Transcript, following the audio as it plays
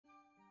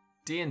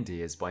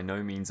D&D is by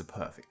no means a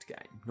perfect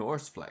game, nor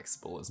as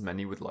flexible as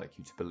many would like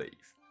you to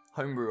believe.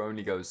 Homebrew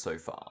only goes so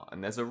far,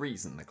 and there's a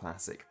reason the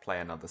classic play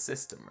another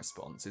system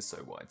response is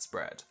so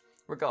widespread,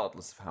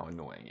 regardless of how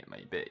annoying it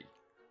may be.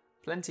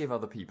 Plenty of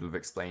other people have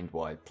explained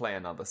why play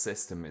another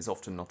system is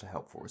often not a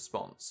helpful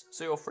response,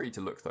 so you're free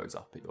to look those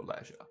up at your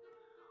leisure.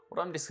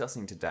 What I'm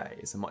discussing today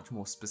is a much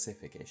more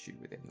specific issue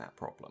within that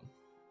problem.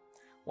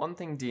 One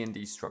thing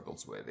D&D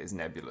struggles with is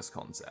nebulous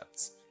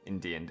concepts. In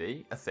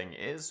D&D, a thing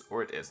is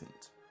or it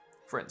isn't.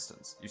 For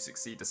instance, you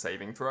succeed a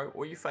saving throw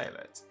or you fail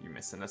it, you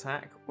miss an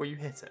attack or you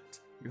hit it,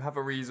 you have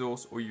a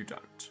resource or you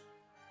don't.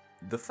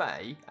 The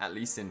Fae, at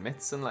least in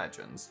myths and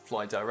legends,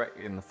 fly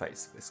directly in the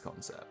face of this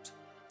concept.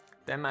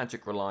 Their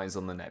magic relies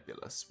on the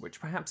nebulous,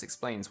 which perhaps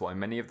explains why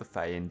many of the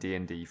Fae in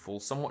D&D fall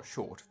somewhat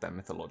short of their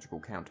mythological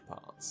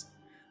counterparts.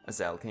 As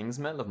Elking's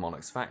Mill of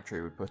Monarch's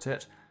Factory would put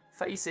it,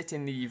 Fae sit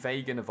in the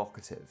vague and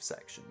evocative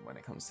section when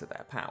it comes to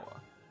their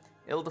power.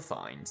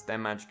 Ill-defined, their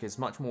magic is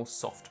much more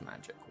soft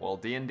magic, while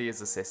D&D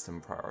as a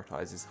system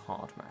prioritises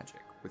hard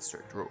magic, with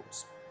strict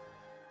rules.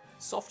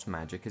 Soft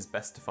magic is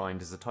best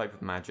defined as a type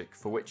of magic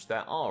for which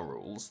there are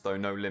rules, though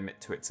no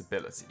limit to its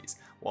abilities,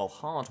 while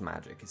hard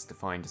magic is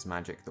defined as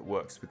magic that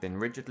works within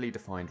rigidly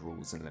defined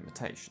rules and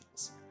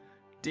limitations.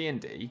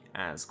 D&D,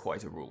 as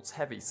quite a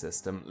rules-heavy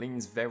system,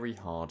 leans very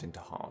hard into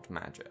hard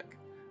magic.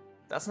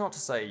 That's not to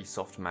say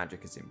soft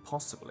magic is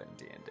impossible in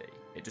D&D,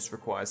 it just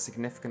requires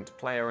significant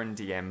player and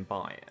DM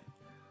buy-in.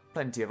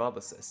 Plenty of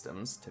other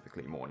systems,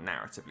 typically more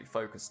narratively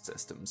focused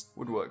systems,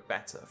 would work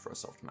better for a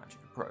soft magic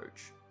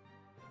approach.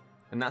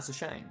 And that's a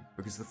shame,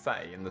 because the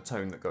Fae and the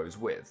tone that goes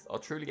with are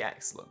truly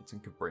excellent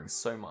and could bring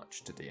so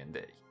much to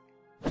D&D.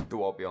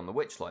 Though I'll be on the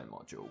Witchlight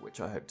module, which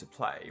I hope to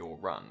play or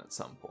run at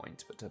some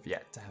point, but have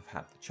yet to have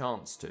had the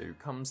chance to,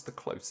 comes the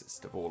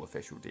closest of all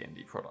official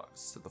D&D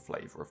products to the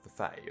flavour of the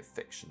Fae of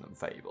fiction and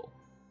fable.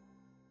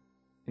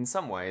 In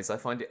some ways, I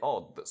find it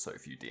odd that so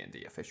few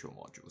D&D official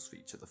modules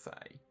feature the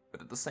Fae,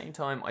 but at the same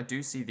time I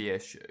do see the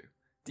issue.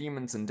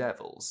 Demons and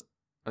devils,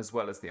 as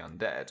well as the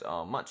undead,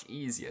 are much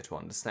easier to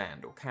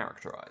understand or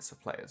characterise for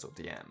players or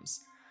DMs.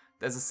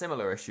 There's a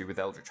similar issue with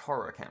Eldritch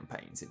Horror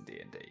campaigns in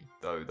D&D,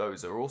 though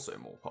those are also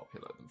more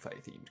popular than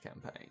Fae-themed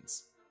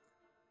campaigns.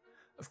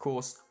 Of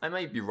course, I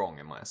may be wrong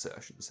in my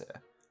assertions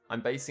here.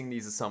 I'm basing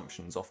these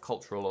assumptions off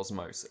cultural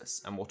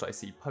osmosis and what I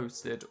see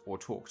posted or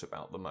talked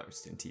about the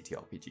most in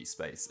TTRPG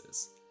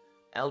spaces.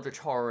 Eldritch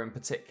Horror in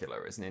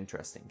particular is an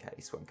interesting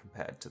case when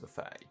compared to the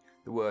Fae.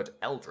 The word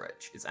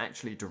Eldritch is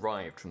actually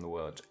derived from the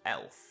word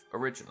elf,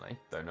 originally,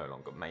 though no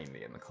longer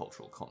mainly in the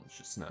cultural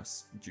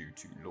consciousness due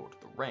to Lord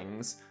of the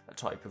Rings, a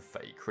type of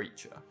Fae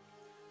creature.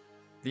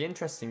 The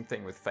interesting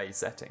thing with Fae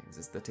settings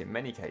is that in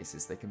many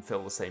cases they can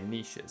fill the same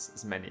niches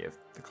as many of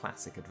the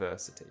classic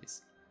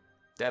adversities.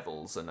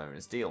 Devils are known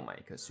as deal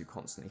makers who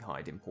constantly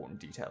hide important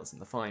details in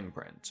the fine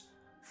print.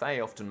 Fae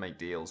often make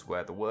deals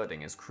where the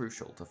wording is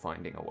crucial to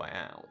finding a way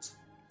out.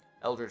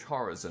 Eldritch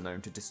horrors are known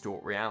to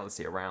distort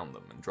reality around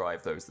them and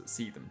drive those that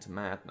see them to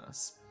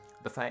madness.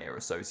 The Fae are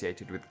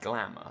associated with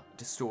glamour,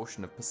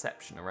 distortion of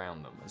perception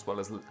around them, as well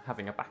as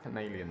having a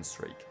bacchanalian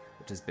streak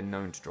that has been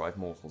known to drive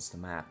mortals to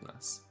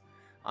madness.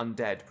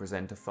 Undead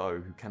present a foe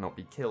who cannot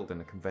be killed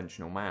in a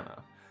conventional manner.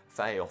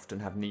 Fae often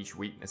have niche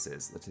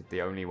weaknesses that are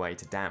the only way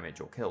to damage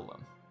or kill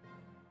them.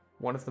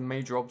 One of the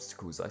major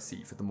obstacles I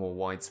see for the more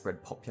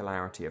widespread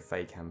popularity of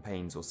Fae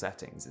campaigns or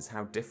settings is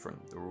how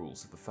different the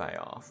rules of the Fae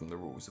are from the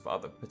rules of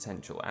other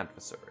potential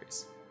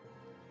adversaries.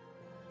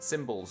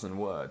 Symbols and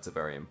words are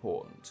very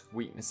important,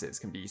 weaknesses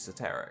can be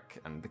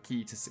esoteric, and the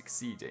key to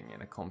succeeding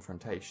in a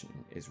confrontation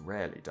is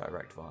rarely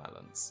direct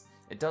violence.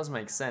 It does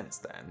make sense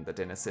then that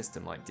in a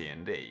system like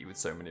D&D, with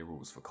so many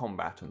rules for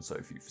combat and so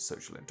few for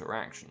social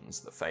interactions,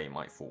 the Fae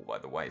might fall by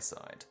the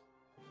wayside.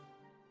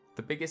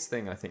 The biggest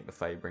thing I think the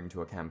Fae bring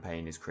to a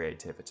campaign is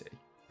creativity.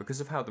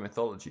 Because of how the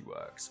mythology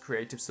works,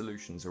 creative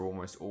solutions are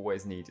almost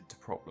always needed to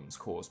problems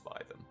caused by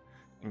them,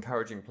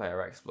 encouraging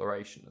player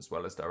exploration as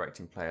well as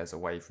directing players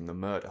away from the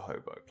murder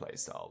hobo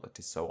playstyle that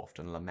is so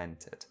often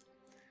lamented.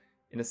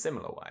 In a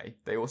similar way,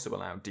 they also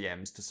allow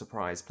DMs to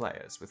surprise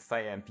players, with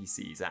Fae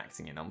NPCs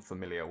acting in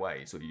unfamiliar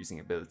ways or using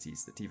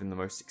abilities that even the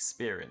most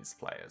experienced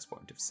players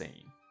won't have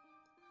seen.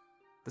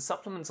 The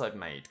supplements I've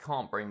made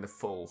can't bring the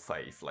full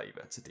Fae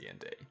flavour to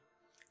D&D.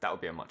 That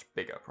would be a much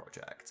bigger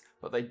project,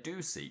 but they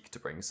do seek to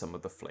bring some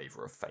of the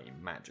flavour of Fae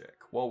magic,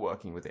 while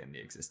working within the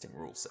existing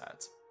rule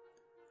set.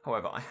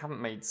 However, I haven't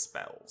made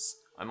spells.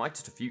 I might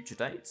at a future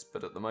date,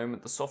 but at the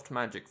moment the soft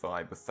magic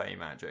vibe of Fae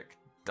magic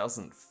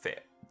doesn't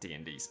fit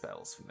D&D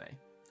spells for me.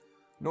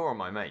 Nor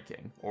am I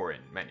making, or in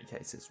many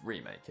cases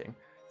remaking,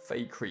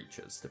 Fae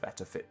creatures to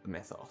better fit the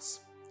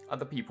mythos.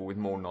 Other people with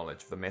more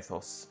knowledge of the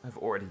mythos have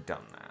already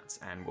done that,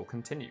 and will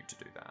continue to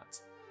do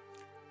that.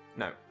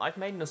 No, I've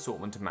made an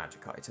assortment of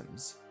magic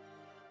items.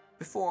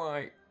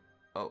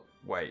 Oh,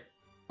 wait.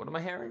 What am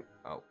I hearing?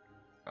 Oh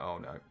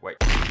no, wait.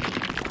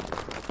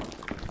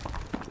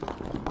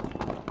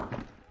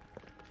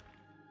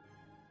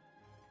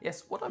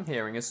 Yes, what I'm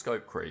hearing is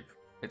scope creep.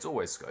 It's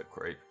always scope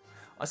creep.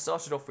 I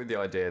started off with the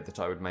idea that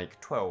I would make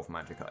 12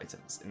 magic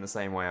items, in the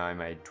same way I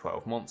made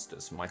 12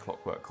 monsters for my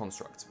Clockwork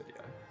Constructs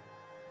video.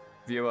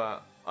 Viewer,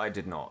 I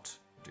did not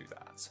do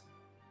that.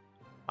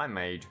 I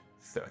made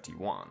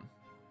 31.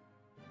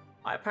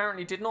 I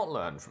apparently did not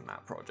learn from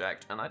that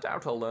project, and I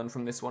doubt I'll learn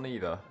from this one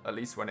either, at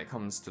least when it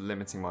comes to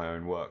limiting my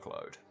own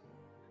workload.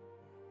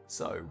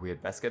 So, we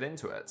had best get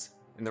into it.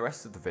 In the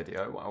rest of the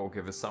video, I will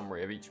give a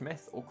summary of each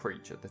myth or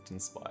creature that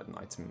inspired an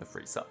item in the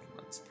free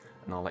supplement,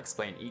 and I'll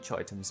explain each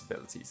item's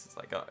abilities as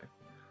I go.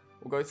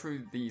 We'll go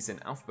through these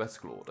in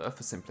alphabetical order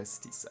for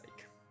simplicity's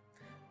sake.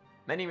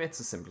 Many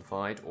myths are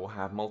simplified or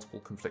have multiple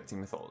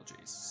conflicting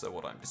mythologies, so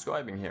what I'm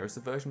describing here is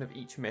the version of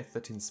each myth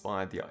that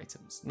inspired the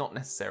items, not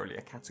necessarily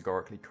a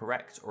categorically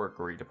correct or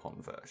agreed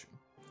upon version.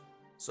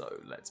 So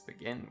let's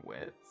begin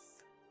with...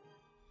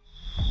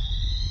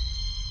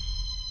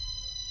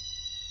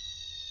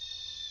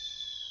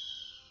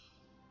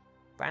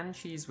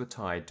 Banshees were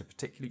tied to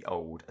particularly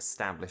old,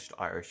 established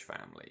Irish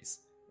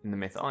families. In the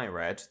myth I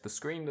read, the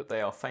scream that they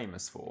are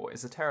famous for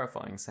is a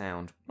terrifying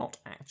sound, not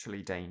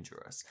actually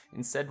dangerous,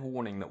 instead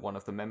warning that one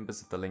of the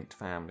members of the linked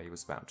family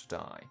was about to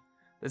die.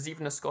 There's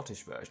even a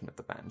Scottish version of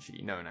the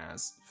Banshee known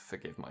as,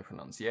 forgive my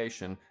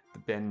pronunciation, the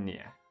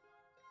Banshee.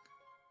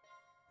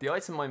 The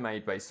item I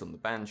made based on the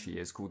Banshee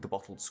is called the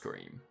Bottled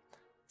Scream.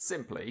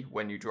 Simply,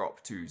 when you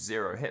drop to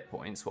 0 hit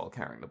points while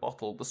carrying the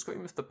bottle, the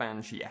scream of the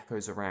Banshee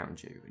echoes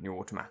around you and you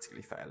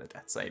automatically fail a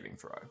death saving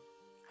throw.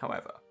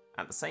 However,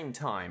 at the same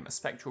time, a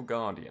spectral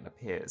guardian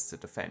appears to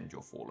defend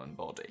your fallen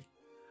body.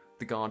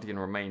 The guardian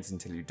remains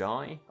until you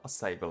die, are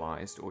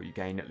stabilised, or you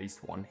gain at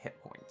least 1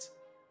 hit point.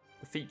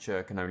 The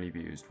feature can only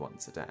be used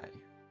once a day.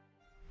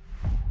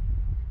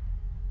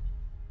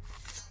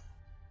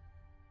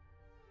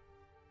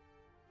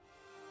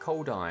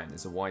 Cold iron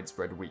is a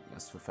widespread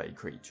weakness for fey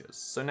creatures,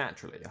 so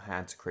naturally I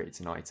had to create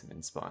an item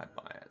inspired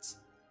by it.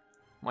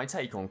 My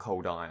take on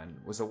cold iron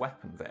was a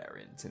weapon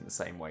variant in the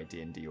same way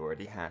D&D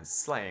already has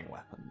slaying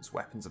weapons,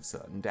 weapons of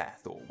certain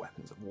death, or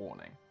weapons of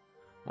warning.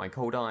 My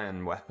cold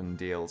iron weapon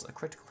deals a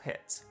critical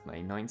hit,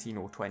 a 19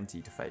 or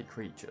 20 to fey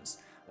creatures,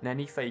 and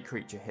any fey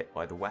creature hit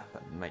by the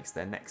weapon makes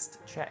their next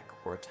check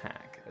or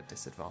attack a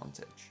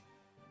disadvantage.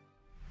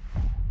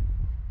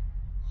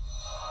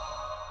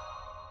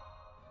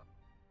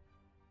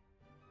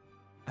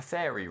 A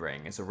fairy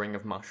ring is a ring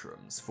of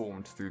mushrooms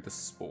formed through the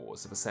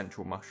spores of a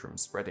central mushroom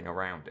spreading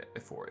around it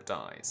before it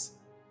dies.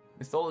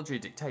 Mythology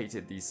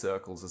dictated these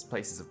circles as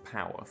places of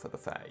power for the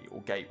Fae,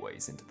 or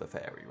gateways into the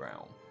fairy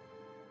realm.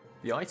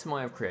 The item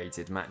I have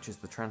created matches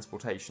the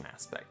transportation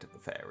aspect of the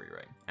fairy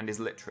ring, and is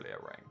literally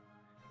a ring.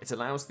 It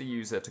allows the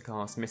user to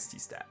cast Misty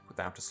Step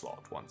without a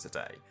slot once a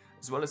day,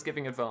 as well as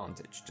giving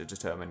advantage to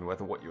determine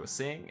whether what you are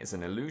seeing is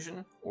an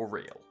illusion or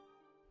real.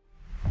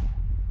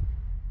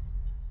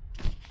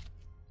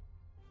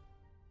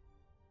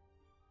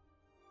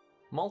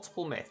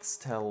 Multiple myths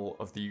tell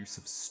of the use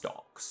of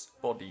stocks,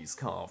 bodies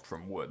carved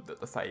from wood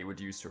that the Fae would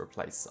use to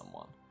replace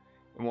someone.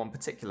 In one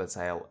particular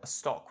tale, a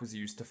stock was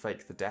used to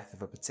fake the death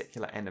of a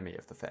particular enemy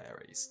of the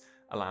fairies,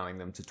 allowing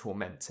them to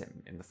torment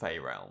him in the Fae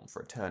realm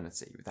for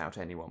eternity without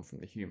anyone from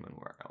the human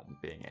realm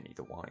being any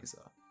the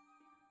wiser.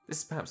 This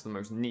is perhaps the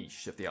most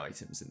niche of the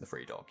items in the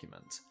free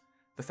document.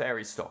 The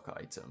fairy stock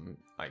item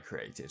I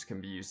created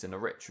can be used in a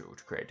ritual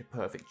to create a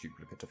perfect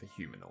duplicate of a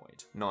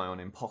humanoid, nigh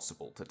on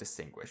impossible to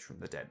distinguish from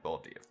the dead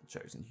body of the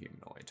chosen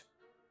humanoid.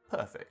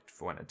 Perfect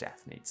for when a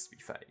death needs to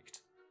be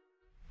faked.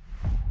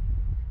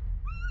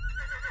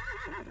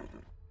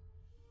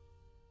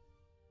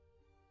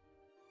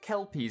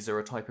 Kelpies are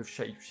a type of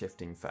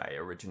shape-shifting fae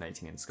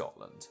originating in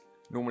Scotland.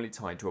 Normally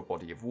tied to a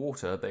body of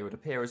water, they would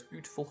appear as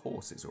beautiful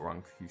horses or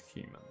uncouth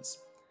humans.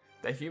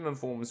 Their human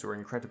forms were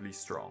incredibly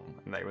strong,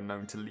 and they were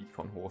known to leap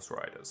on horse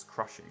riders,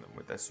 crushing them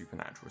with their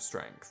supernatural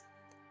strength.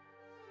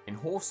 In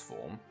horse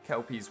form,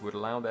 Kelpies would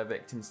allow their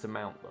victims to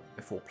mount them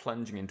before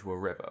plunging into a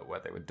river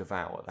where they would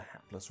devour the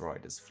hapless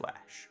rider's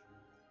flesh.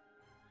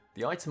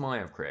 The item I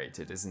have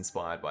created is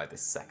inspired by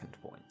this second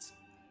point.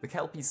 The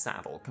Kelpie's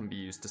saddle can be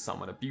used to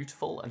summon a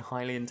beautiful and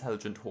highly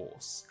intelligent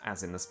horse,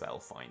 as in the spell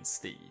Find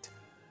Steed.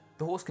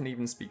 The horse can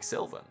even speak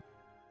Sylvan.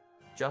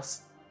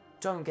 Just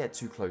don't get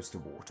too close to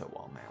water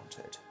while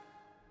mounted.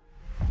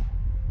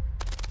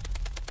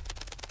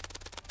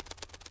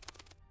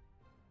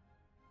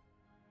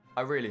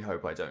 I really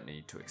hope I don't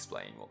need to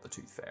explain what the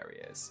Tooth Fairy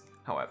is.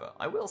 However,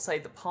 I will say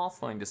that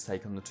Pathfinder's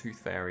take on the Tooth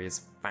Fairy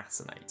is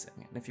fascinating,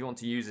 and if you want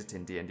to use it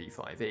in D&D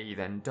 5e,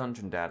 then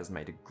Dungeon Dad has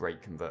made a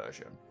great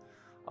conversion.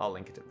 I'll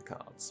link it in the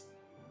cards.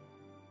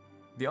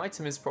 The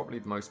item is probably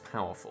the most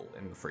powerful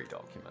in the free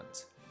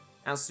document.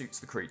 As suits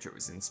the creature it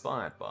was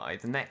inspired by,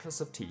 the Necklace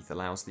of Teeth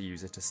allows the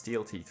user to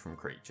steal teeth from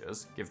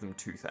creatures, give them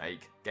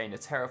toothache, gain a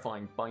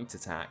terrifying bite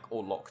attack,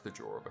 or lock the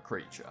jaw of a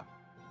creature.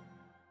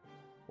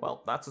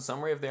 Well, that's a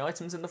summary of the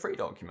items in the free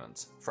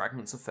document,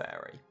 Fragments of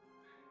Fairy.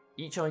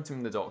 Each item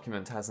in the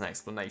document has an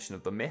explanation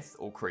of the myth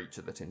or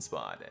creature that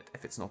inspired it,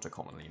 if it's not a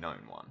commonly known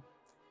one.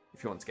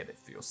 If you want to get it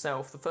for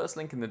yourself, the first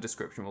link in the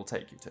description will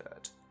take you to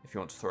it. If you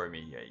want to throw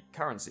me a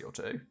currency or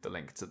two, the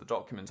link to the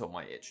document on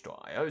my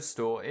itch.io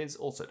store is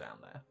also down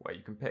there, where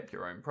you can pick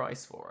your own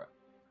price for it.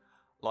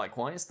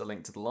 Likewise, the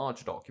link to the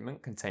larger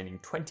document containing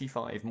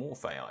 25 more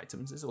Fae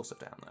items is also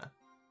down there.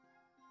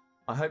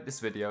 I hope this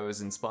video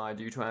has inspired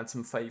you to add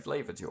some Fae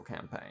flavour to your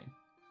campaign.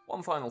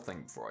 One final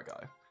thing before I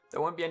go.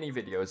 There won't be any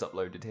videos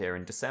uploaded here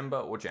in December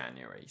or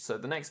January, so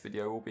the next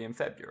video will be in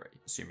February,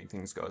 assuming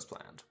things go as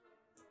planned.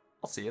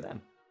 I'll see you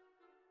then.